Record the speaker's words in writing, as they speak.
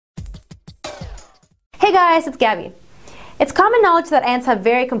Hey guys, it's Gabby. It's common knowledge that ants have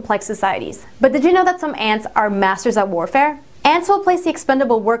very complex societies, but did you know that some ants are masters at warfare? Ants will place the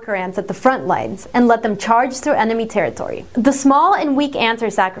expendable worker ants at the front lines and let them charge through enemy territory. The small and weak ants are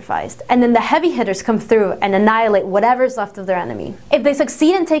sacrificed, and then the heavy hitters come through and annihilate whatever's left of their enemy. If they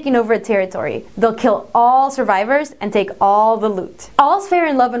succeed in taking over a territory, they'll kill all survivors and take all the loot. All's fair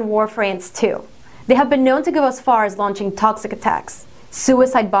in love and war for ants too. They have been known to go as far as launching toxic attacks,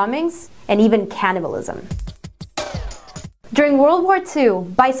 suicide bombings, and even cannibalism. During World War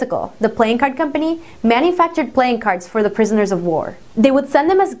II, Bicycle, the playing card company, manufactured playing cards for the prisoners of war. They would send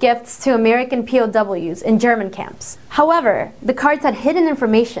them as gifts to American POWs in German camps. However, the cards had hidden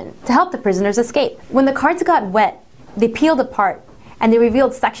information to help the prisoners escape. When the cards got wet, they peeled apart and they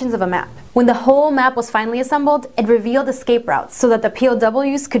revealed sections of a map. When the whole map was finally assembled, it revealed escape routes so that the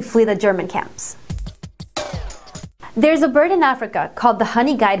POWs could flee the German camps. There's a bird in Africa called the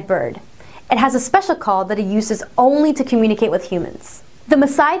honey-guide bird. It has a special call that it uses only to communicate with humans. The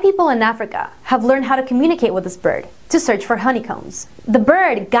Maasai people in Africa have learned how to communicate with this bird to search for honeycombs. The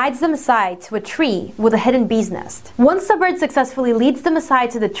bird guides the Maasai to a tree with a hidden bee's nest. Once the bird successfully leads the Maasai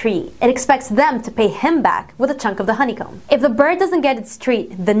to the tree, it expects them to pay him back with a chunk of the honeycomb. If the bird doesn't get its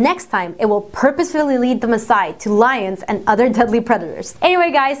treat, the next time it will purposefully lead the Maasai to lions and other deadly predators.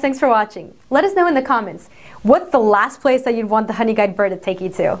 Anyway guys, thanks for watching. Let us know in the comments, what's the last place that you'd want the honey-guide bird to take you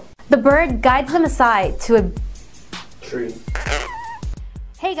to? The bird guides the Maasai to a tree.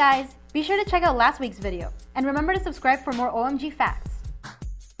 Hey guys, be sure to check out last week's video. And remember to subscribe for more OMG Facts.